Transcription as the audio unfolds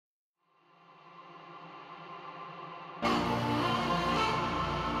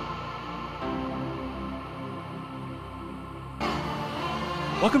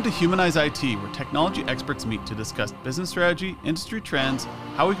Welcome to Humanize IT, where technology experts meet to discuss business strategy, industry trends,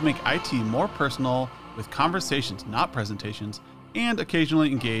 how we can make IT more personal with conversations, not presentations, and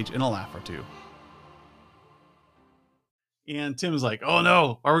occasionally engage in a laugh or two. And Tim's like, oh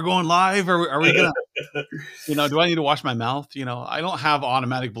no, are we going live? Are we going to, do I need to wash my mouth? I don't have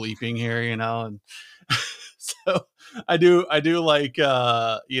automatic bleeping here, and so I do like,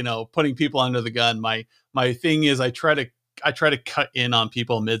 putting people under the gun. My thing is I try to cut in on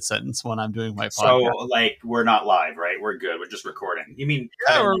people mid-sentence when I'm doing my podcast. So, we're not live, right? We're good. We're just recording. You mean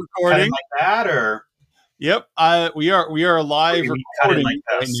we're recording like that, or? Yep, we are live recording like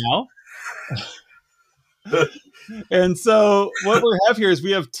right now. And so what we have here is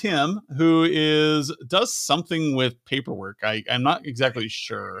we have Tim, who does something with paperwork. I'm not exactly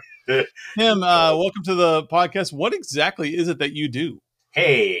sure. Tim, welcome to the podcast. What exactly is it that you do?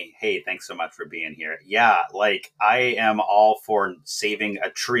 Hey, thanks so much for being here. Yeah, I am all for saving a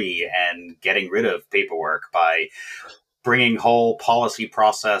tree and getting rid of paperwork by bringing whole policy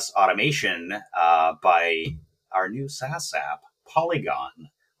process automation by our new SaaS app, Polygon,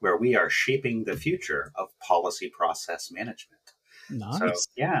 where we are shaping the future of policy process management. Nice. So,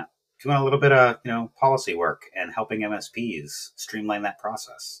 yeah, doing a little bit of, policy work and helping MSPs streamline that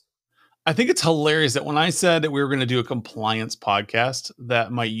process. I think it's hilarious that when I said that we were going to do a compliance podcast,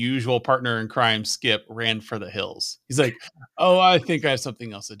 that my usual partner in crime, Skip, ran for the hills. He's like, oh, I think I have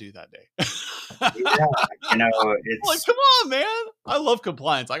something else to do that day. Yeah, it's like, come on, man. I love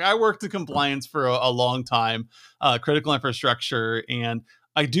compliance. I worked in compliance for a long time, critical infrastructure. And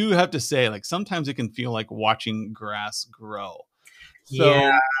I do have to say, sometimes it can feel like watching grass grow. So,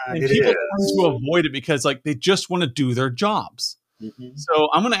 yeah, and people tend to avoid it because they just want to do their jobs. Mm-hmm. So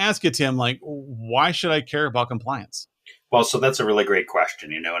I'm going to ask you, Tim, why should I care about compliance? Well, so that's a really great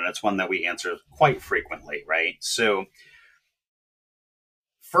question, and it's one that we answer quite frequently, right? So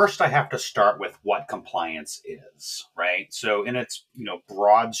first I have to start with what compliance is, right? So in its,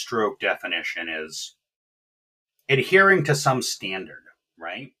 broad stroke definition is adhering to some standard,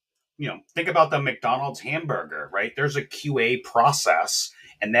 right? Think about the McDonald's hamburger, right? There's a QA process,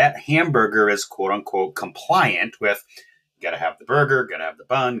 and that hamburger is quote unquote compliant with got to have the burger, got to have the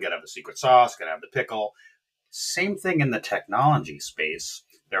bun, got to have the secret sauce, got to have the pickle. Same thing in the technology space.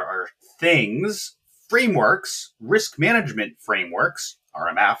 There are things, frameworks, risk management frameworks,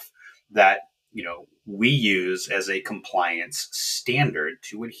 RMF, that, we use as a compliance standard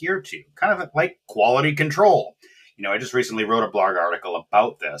to adhere to, kind of like quality control. I just recently wrote a blog article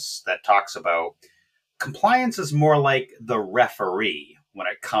about this that talks about compliance is more like the referee when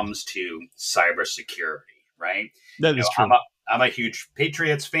it comes to cybersecurity. Right? That is true. I'm a huge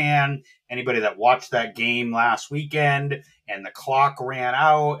Patriots fan. Anybody that watched that game last weekend and the clock ran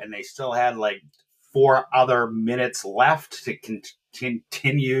out and they still had 4 other minutes left to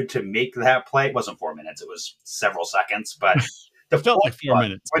continue to make that play. It wasn't 4 minutes. It was several seconds. But it felt like 4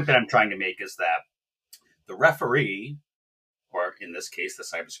 minutes. The point that I'm trying to make is that the referee, or in this case, the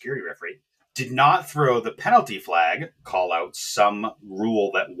cybersecurity referee, did not throw the penalty flag, call out some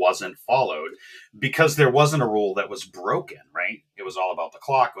rule that wasn't followed, because there wasn't a rule that was broken, right? It was all about the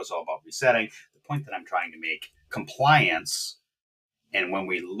clock. It was all about resetting. The point that I'm trying to make, compliance, and when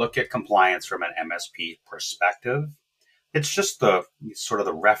we look at compliance from an MSP perspective, it's just the sort of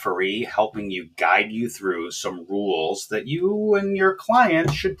the referee helping you guide you through some rules that you and your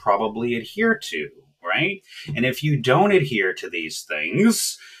client should probably adhere to, right? And if you don't adhere to these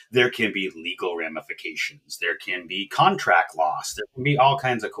things, there can be legal ramifications. There can be contract loss. There can be all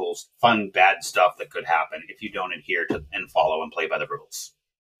kinds of cool, fun, bad stuff that could happen if you don't adhere to and follow and play by the rules.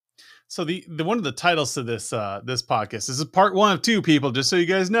 So the one of the titles to this podcast, this is part 1 of 2, people, just so you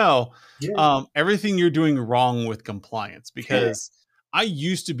guys know, everything you're doing wrong with compliance, because I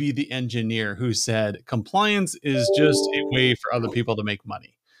used to be the engineer who said compliance is just a way for other people to make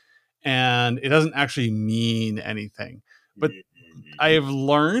money. And it doesn't actually mean anything. But I have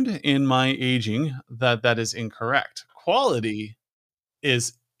learned in my aging that is incorrect. Quality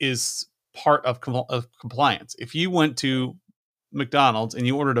is part of compliance. If you went to McDonald's and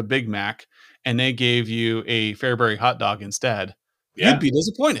you ordered a Big Mac and they gave you a Fairbury hot dog instead, you'd be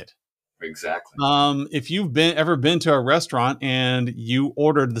disappointed. Exactly. If you've ever been to a restaurant and you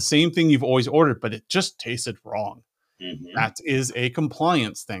ordered the same thing you've always ordered, but it just tasted wrong. Mm-hmm. That is a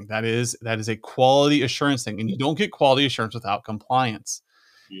compliance thing. That is a quality assurance thing. And you don't get quality assurance without compliance.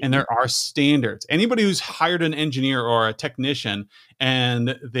 Mm-hmm. And there are standards. Anybody who's hired an engineer or a technician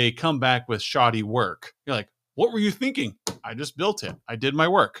and they come back with shoddy work, you're like, what were you thinking? I just built it. I did my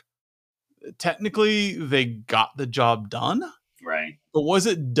work. Technically, they got the job done. Right. but was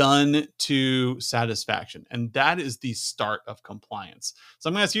it done to satisfaction? And that is the start of compliance. So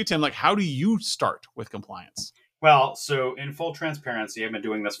I'm going to ask you, Tim, like, how do you start with compliance? Well, so in full transparency, I've been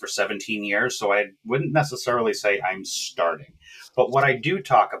doing this for 17 years, so I wouldn't necessarily say I'm starting. But what I do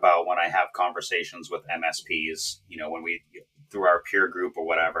talk about when I have conversations with MSPs, when we, through our peer group or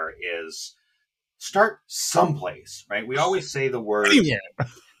whatever, is start someplace, right? We always say the words.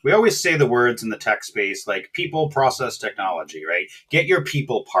 We always say the words in the tech space, like people, process, technology, right? Get your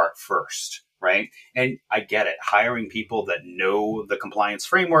people part first, right? And I get it. Hiring people that know the compliance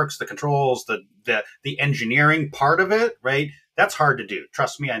frameworks, the controls, the engineering part of it, right? That's hard to do.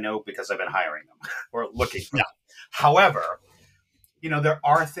 Trust me, I know, because I've been hiring them or looking. Yeah. However, there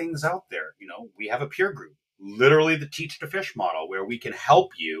are things out there. We have a peer group, literally the teach to fish model, where we can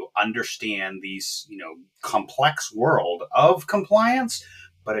help you understand these, complex world of compliance,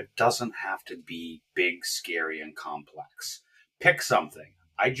 but it doesn't have to be big, scary, and complex. Pick something.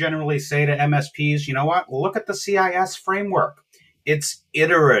 I generally say to MSPs, you know what? Look at the CIS framework. It's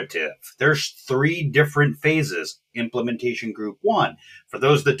iterative. There's 3 different phases. Implementation group 1. For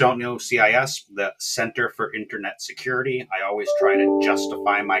those that don't know CIS, the Center for Internet Security, I always try to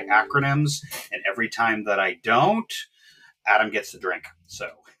justify my acronyms. And every time that I don't, Adam gets the drink. So,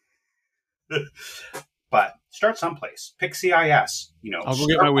 but start someplace. Pick CIS. I'll go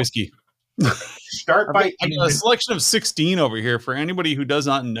get my whiskey. Start by I got a selection of 16 over here for anybody who does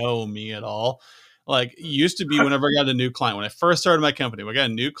not know me at all. Like, it used to be whenever I got a new client, when I first started my company, we got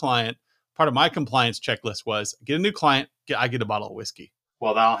a new client. Part of my compliance checklist was get a new client, I get a bottle of whiskey.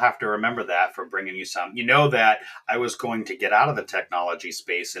 Well, I'll have to remember that for bringing you some. You know that I was going to get out of the technology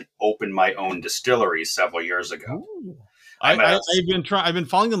space and open my own distillery several years ago. Ooh. I've been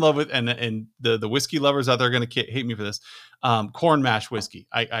falling in love with, and the whiskey lovers out there are going to hate me for this, corn mash whiskey.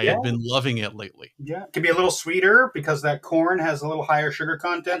 I have been loving it lately. Yeah, it can be a little sweeter because that corn has a little higher sugar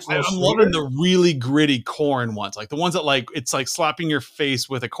content. I'm loving the really gritty corn ones, like the ones that it's like slapping your face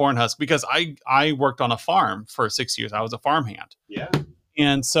with a corn husk. Because I worked on a farm for 6 years. I was a farmhand. Yeah,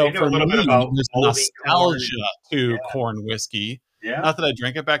 and so for me, there's nostalgia to corn whiskey. Yeah. Not that I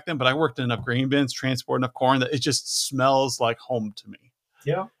drank it back then, but I worked in enough grain bins, transport enough corn that it just smells like home to me.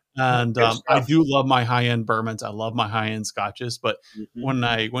 Yeah. And I do love my high-end bourbons. I love my high-end scotches. But when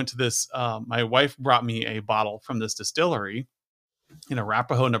I went to this, my wife brought me a bottle from this distillery in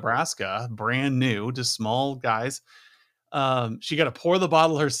Arapahoe, Nebraska, brand new, just small guys. She got to pour the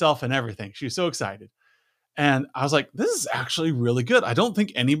bottle herself and everything. She was so excited. And I was like, this is actually really good. I don't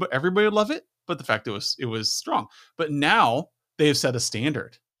think everybody would love it, but the fact it was strong. But now they have set a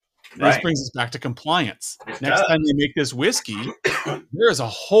standard. This brings us back to compliance. Next time you make this whiskey, there is a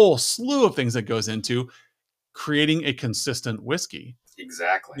whole slew of things that goes into creating a consistent whiskey.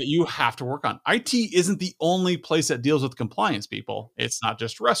 Exactly. That you have to work on. IT isn't the only place that deals with compliance, people. It's not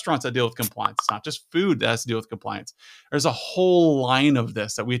just restaurants that deal with compliance. It's not just food that has to deal with compliance. There's a whole line of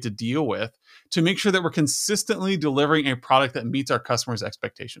this that we have to deal with to make sure that we're consistently delivering a product that meets our customers'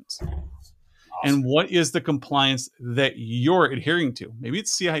 expectations. And what is the compliance that you're adhering to? Maybe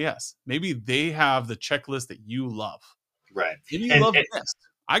it's CIS. Maybe they have the checklist that you love. Right. Maybe you love NIST.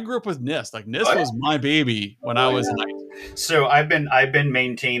 I grew up with NIST. Like, NIST was my baby when I was 9. So I've been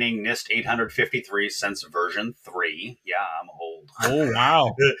maintaining NIST 853 since version 3. Yeah, I'm old. Oh,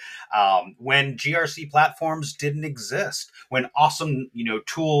 wow. When GRC platforms didn't exist, when awesome,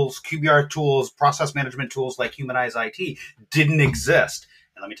 tools, QBR tools, process management tools like Humanize IT didn't exist.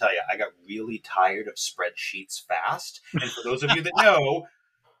 And let me tell you, I got really tired of spreadsheets fast. And for those of you that know,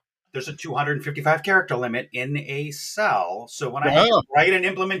 there's a 255 character limit in a cell. So when I write an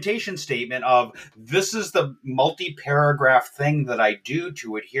implementation statement of this is the multi-paragraph thing that I do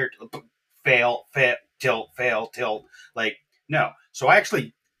to adhere to fail, tilt, like, no. So I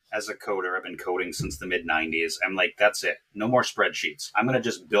actually, as a coder, I've been coding since the mid 90s. I'm like, that's it. No more spreadsheets. I'm going to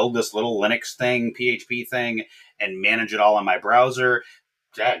just build this little Linux thing, PHP thing, and manage it all in my browser.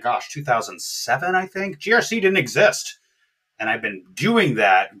 Gosh, 2007, I think. GRC didn't exist. And I've been doing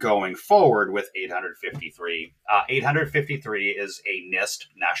that going forward with 853. 853 is a NIST,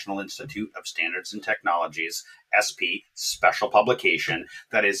 National Institute of Standards and Technologies, SP, special publication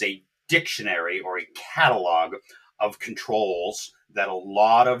that is a dictionary or a catalog of controls that a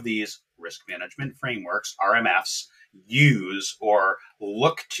lot of these risk management frameworks, RMFs, use or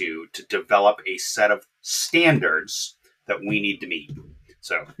look to develop a set of standards that we need to meet.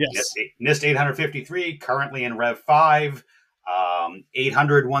 So yes. NIST 853, currently in Rev 5.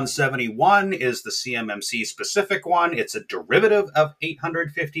 800-171 is the CMMC specific one. It's a derivative of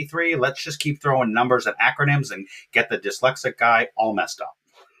 853. Let's just keep throwing numbers and acronyms and get the dyslexic guy all messed up.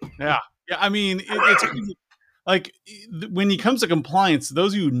 Yeah. I mean, it's like when it comes to compliance,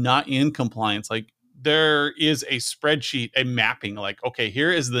 those of you not in compliance, like there is a spreadsheet, a mapping, like, okay,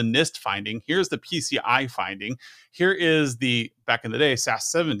 here is the NIST finding, here's the PCI finding, here is the, back in the day,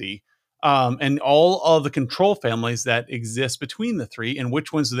 SAS 70, and all of the control families that exist between the three, and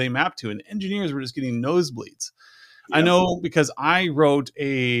which ones do they map to? And engineers were just getting nosebleeds. Yep. I know, because I wrote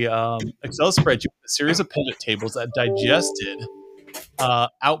a Excel spreadsheet with a series of pivot tables that digested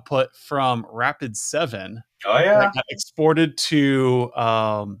output from Rapid 7. Oh, yeah. That got exported to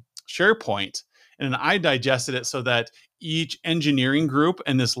SharePoint. And I digested it so that each engineering group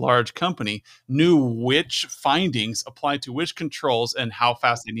and this large company knew which findings applied to which controls and how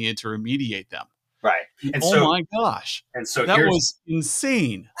fast they needed to remediate them. Right. And oh my gosh. And so that was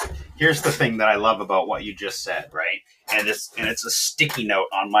insane. Here's the thing that I love about what you just said, right? And it's a sticky note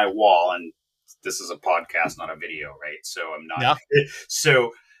on my wall, and this is a podcast, not a video, right? So I'm not. Yeah.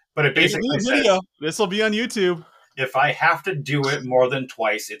 So, but it basically says, this will be on YouTube. If I have to do it more than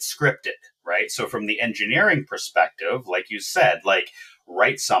twice, it's scripted, right? So from the engineering perspective, like you said, like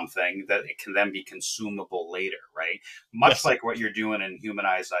write something that it can then be consumable later, right? Much like what you're doing in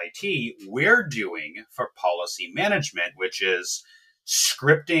Humanize IT, we're doing for policy management, which is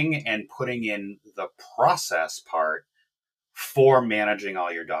scripting and putting in the process part for managing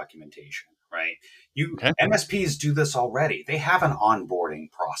all your documentation, right? MSPs do this already. They have an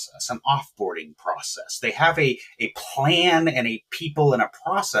onboarding process, an offboarding process. They have a plan and a people and a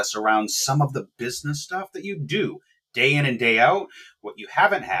process around some of the business stuff that you do day in and day out. What you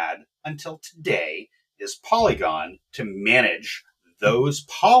haven't had until today is Polygon to manage those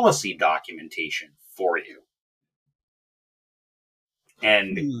policy documentation for you.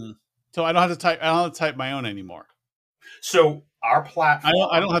 And so I don't have to type my own anymore. So our platform,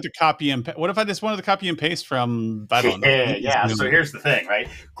 I don't have to copy and what if I just wanted to copy and paste from, I don't know. Yeah. So here's the thing, right?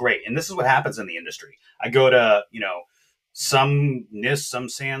 Great. And this is what happens in the industry. I go to, some NIST, some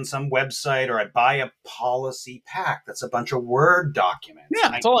SAN, some website, or I buy a policy pack that's a bunch of Word documents. Yeah,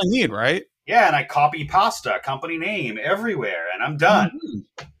 that's all I need, right? Yeah, and I copy pasta, company name everywhere, and I'm done.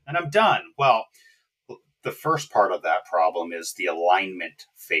 Well, the first part of that problem is the alignment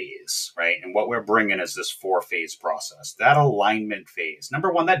phase, right? And what we're bringing is this 4-phase process. That alignment phase.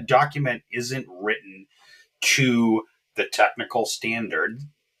 Number one, that document isn't written to the technical standard,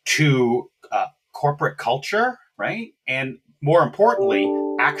 to corporate culture, right? And more importantly,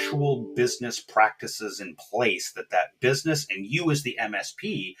 actual business practices in place that business and you as the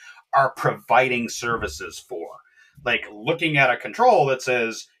MSP are providing services for. Like looking at a control that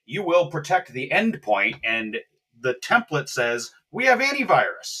says, you will protect the endpoint, and the template says, we have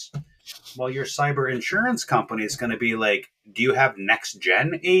antivirus. Well, your cyber insurance company is going to be like, do you have next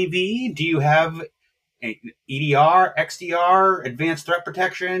gen AV? Do you have EDR, XDR, advanced threat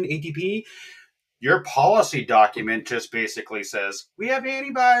protection, ATP? Your policy document just basically says, we have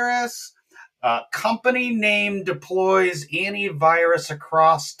antivirus. Company name deploys antivirus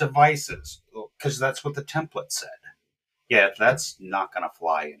across devices, because that's what the template said. Yeah, that's not going to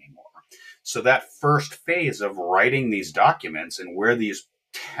fly anymore. So that first phase of writing these documents and where these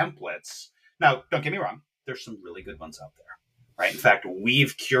templates, now, don't get me wrong, there's some really good ones out there, right? In fact,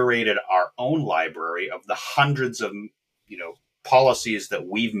 we've curated our own library of the hundreds of, policies that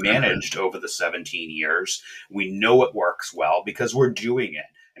we've managed over the 17 years. We know it works well because we're doing it.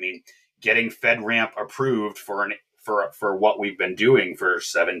 I mean, getting FedRAMP approved for what we've been doing for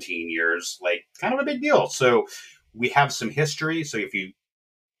 17 years, like kind of a big deal. So we have some history. So if you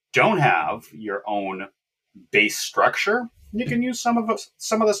don't have your own base structure, you can use some of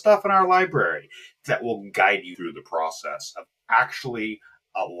the stuff in our library that will guide you through the process of actually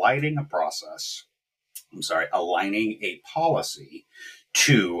aligning a policy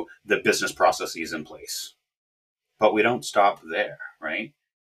to the business processes in place. But we don't stop there, right?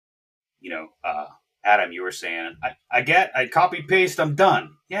 Adam, you were saying, I copy paste, I'm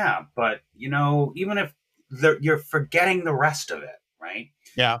done. Yeah, but even if you're forgetting the rest of it, right?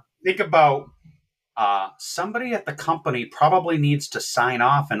 Yeah. Think about somebody at the company probably needs to sign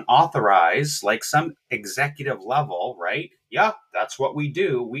off and authorize, like some executive level, right? Yeah, that's what we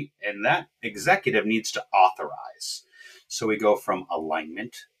do. And that executive needs to authorize. So we go from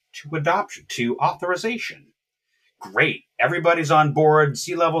alignment to adoption to authorization. Great. Everybody's on board.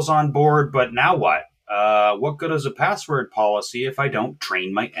 C-level's on board. But now what? What good is a password policy if I don't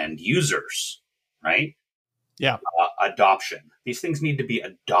train my end users, right? Yeah. Adoption. These things need to be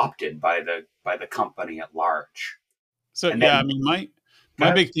adopted by the company at large. So and yeah, I mean,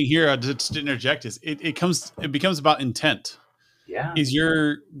 my big thing here, just to interject, is it becomes about intent. Yeah. Is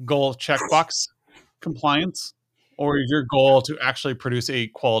your goal checkbox compliance, or is your goal to actually produce a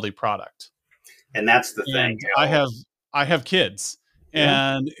quality product? And that's the thing. And I have kids,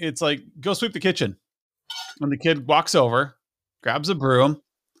 and it's like, go sweep the kitchen. When the kid walks over, grabs a broom,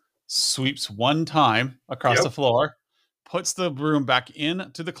 sweeps one time across the floor, puts the broom back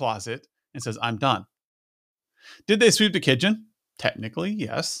into the closet, and says, I'm done. Did they sweep the kitchen? Technically,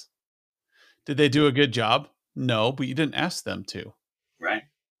 yes. Did they do a good job? No, but you didn't ask them to. Right.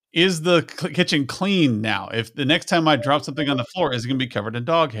 Is the kitchen clean now? If the next time I drop something on the floor, is it going to be covered in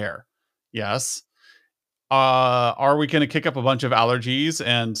dog hair? Yes. Are we going to kick up a bunch of allergies?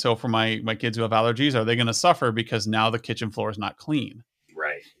 And so for my kids who have allergies, are they going to suffer because now the kitchen floor is not clean?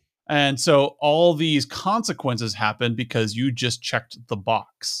 Right. And so all these consequences happen because you just checked the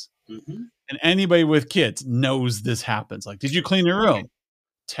box. Mm-hmm. And anybody with kids knows this happens. Like, did you clean your room?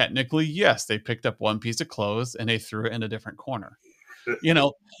 Technically, yes. They picked up one piece of clothes and they threw it in a different corner.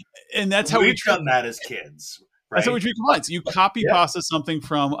 And that's how we've done that as kids. Right? That's how we treat compliance. You copy pasta something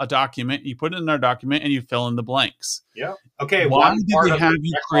from a document, you put it in our document, and you fill in the blanks. Yeah. Okay. Why did they have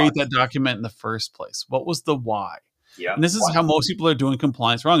you create that document in the first place? What was the why? Yeah. And this is how most people are doing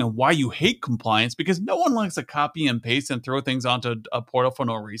compliance wrong, and why you hate compliance, because no one likes to copy and paste and throw things onto a portal for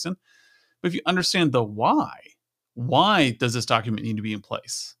no reason. But if you understand the why does this document need to be in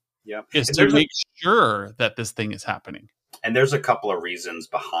place? Yeah. Is to make sure that this thing is happening. And there's a couple of reasons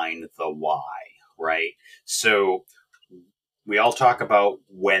behind the why, right? So we all talk about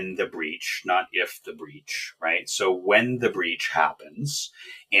when the breach, not if the breach, right? So when the breach happens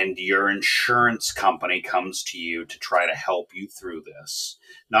and your insurance company comes to you to try to help you through this,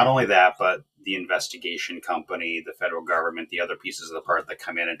 not only that, but the investigation company, the federal government, the other pieces of the part that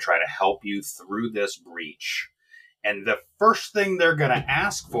come in and try to help you through this breach. And the first thing they're going to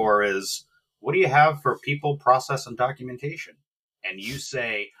ask for is, what do you have for people, process, and documentation? And you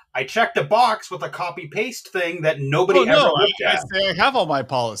say, I checked a box with a copy-paste thing that nobody ever looked at. I say I have all my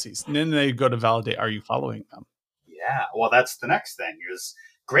policies. And then they go to validate, are you following them? Yeah, well, that's the next thing. Is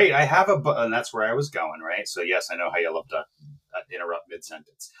great, I have and that's where I was going, right? So, yes, I know how you love to interrupt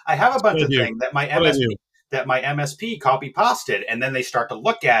mid-sentence. I have a bunch of things that my MSP copy-pasted, and then they start to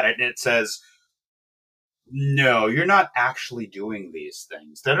look at it, and it says, no, you're not actually doing these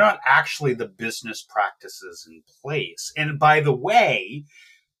things. They're not actually the business practices in place. And by the way,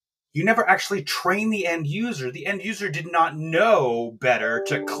 you never actually train the end user. The end user did not know better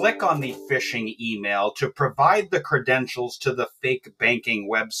to click on the phishing email, to provide the credentials to the fake banking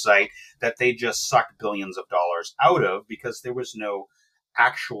website that they just sucked billions of dollars out of, because there was no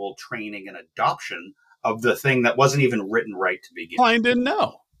actual training and adoption of the thing that wasn't even written right to begin. Client didn't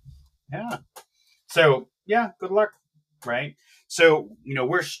know. Yeah. So, yeah, good luck, right? So,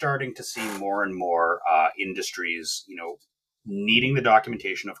 we're starting to see more and more industries, needing the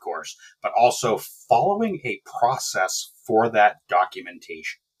documentation, of course, but also following a process for that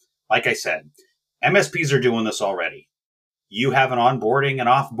documentation. Like I said, MSPs are doing this already. You have an onboarding, an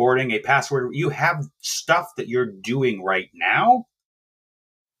offboarding, a password. You have stuff that you're doing right now.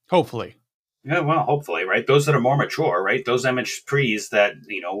 Hopefully. Yeah, well, hopefully, right? Those that are more mature, right? Those MSPs that,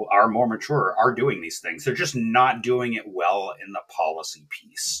 are more mature are doing these things. They're just not doing it well in the policy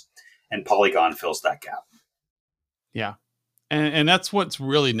piece. And Polygon fills that gap. Yeah. And that's what's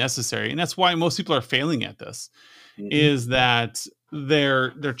really necessary. And that's why most people are failing at this, is that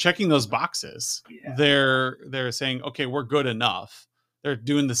they're checking those boxes. Yeah. They're saying, okay, we're good enough. They're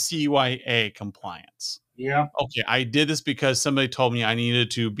doing the CYA compliance. Yeah. Okay, I did this because somebody told me I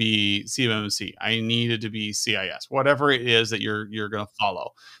needed to be CMMC. I needed to be CIS. Whatever it is that you're going to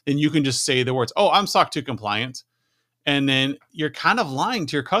follow. Then you can just say the words, oh, I'm SOC 2 compliant. And then you're kind of lying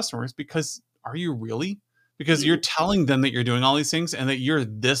to your customers, because are you really? Because you're telling them that you're doing all these things and that you're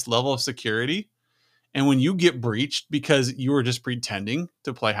this level of security. And when you get breached because you were just pretending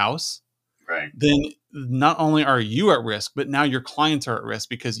to play house, right, then not only are you at risk, but now your clients are at risk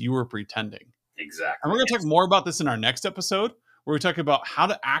because you were pretending. Exactly. And we're going to talk more about this in our next episode, where we talk about how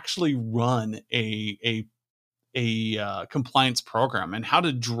to actually run a compliance program and how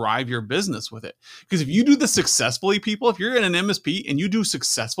to drive your business with it. Because if you do this successfully, people, if you're in an MSP and you do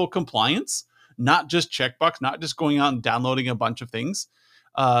successful compliance, not just checkbox, not just going out and downloading a bunch of things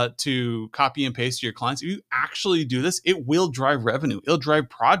to copy and paste to your clients, if you actually do this, it will drive revenue. It'll drive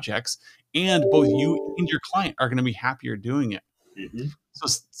projects, and both you and your client are going to be happier doing it. Mm-hmm.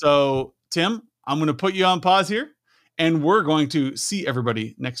 So Tim, I'm going to put you on pause here, and we're going to see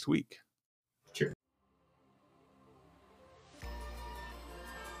everybody next week. Sure.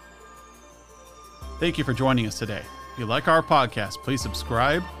 Thank you for joining us today. If you like our podcast, please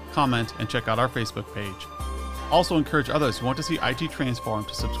subscribe, comment, and check out our Facebook page. Also encourage others who want to see IT transform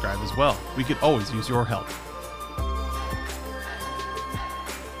to subscribe as well. We could always use your help.